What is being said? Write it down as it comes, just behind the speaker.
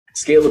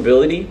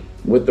Scalability,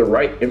 with the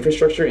right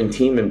infrastructure and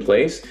team in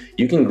place,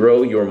 you can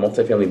grow your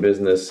multifamily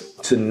business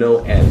to no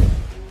end,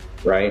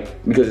 right?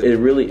 Because it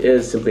really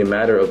is simply a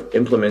matter of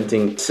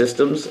implementing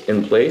systems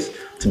in place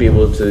to be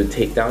able to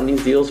take down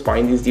these deals,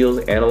 find these deals,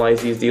 analyze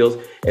these deals,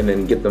 and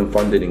then get them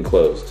funded and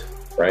closed,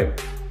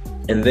 right?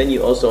 And then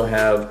you also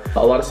have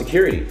a lot of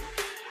security.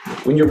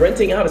 When you're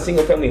renting out a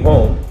single family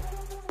home,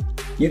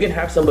 you can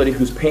have somebody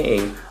who's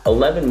paying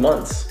 11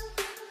 months,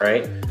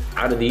 right,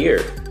 out of the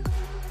year.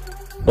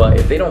 But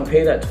if they don't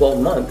pay that 12th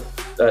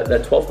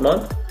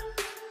month,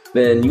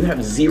 then you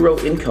have zero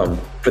income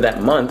for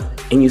that month,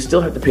 and you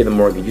still have to pay the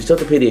mortgage. You still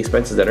have to pay the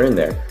expenses that are in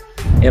there.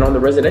 And on the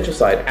residential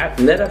side,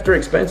 net after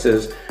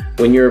expenses,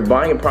 when you're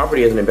buying a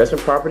property as an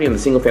investment property on the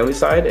single family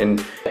side,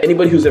 and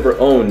anybody who's ever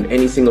owned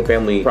any single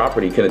family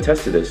property can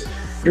attest to this,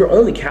 you're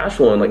only cash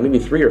flowing like maybe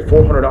 $300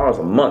 or $400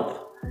 a month,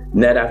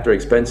 net after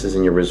expenses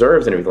and your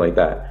reserves and everything like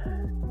that.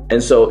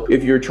 And so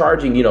if you're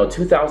charging,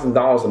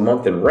 $2,000 a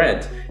month in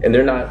rent and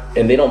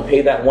they don't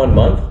pay that 1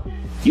 month,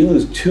 you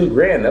lose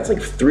 $2,000. That's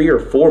like 3 or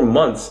 4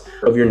 months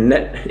of your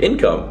net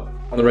income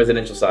on the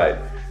residential side.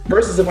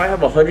 Versus if I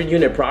have a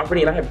 100-unit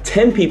property and I have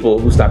 10 people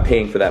who stop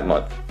paying for that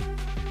month,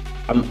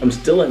 I'm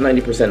still at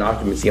 90%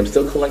 occupancy. I'm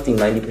still collecting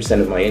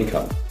 90% of my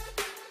income,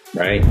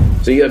 right?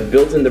 So you have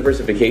built-in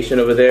diversification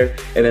over there,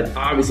 and then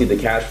obviously the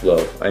cash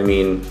flow. I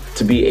mean,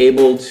 to be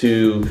able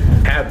to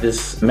have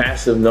this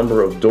massive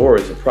number of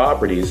doors of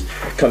properties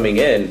coming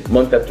in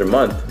month after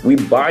month, we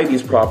buy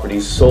these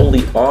properties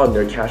solely on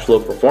their cash flow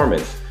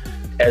performance.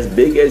 As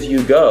big as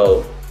you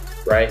go,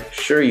 right?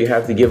 Sure, you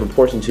have to give a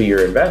portion to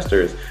your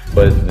investors,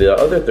 but the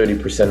other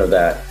 30% of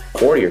that,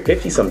 40 or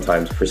 50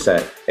 sometimes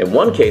percent. In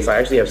one case, I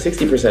actually have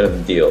 60% of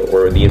the deal,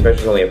 or the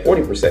investors only have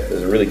 40%. It's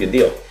a really good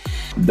deal.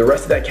 The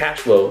rest of that cash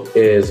flow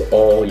is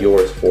all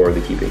yours for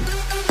the keeping.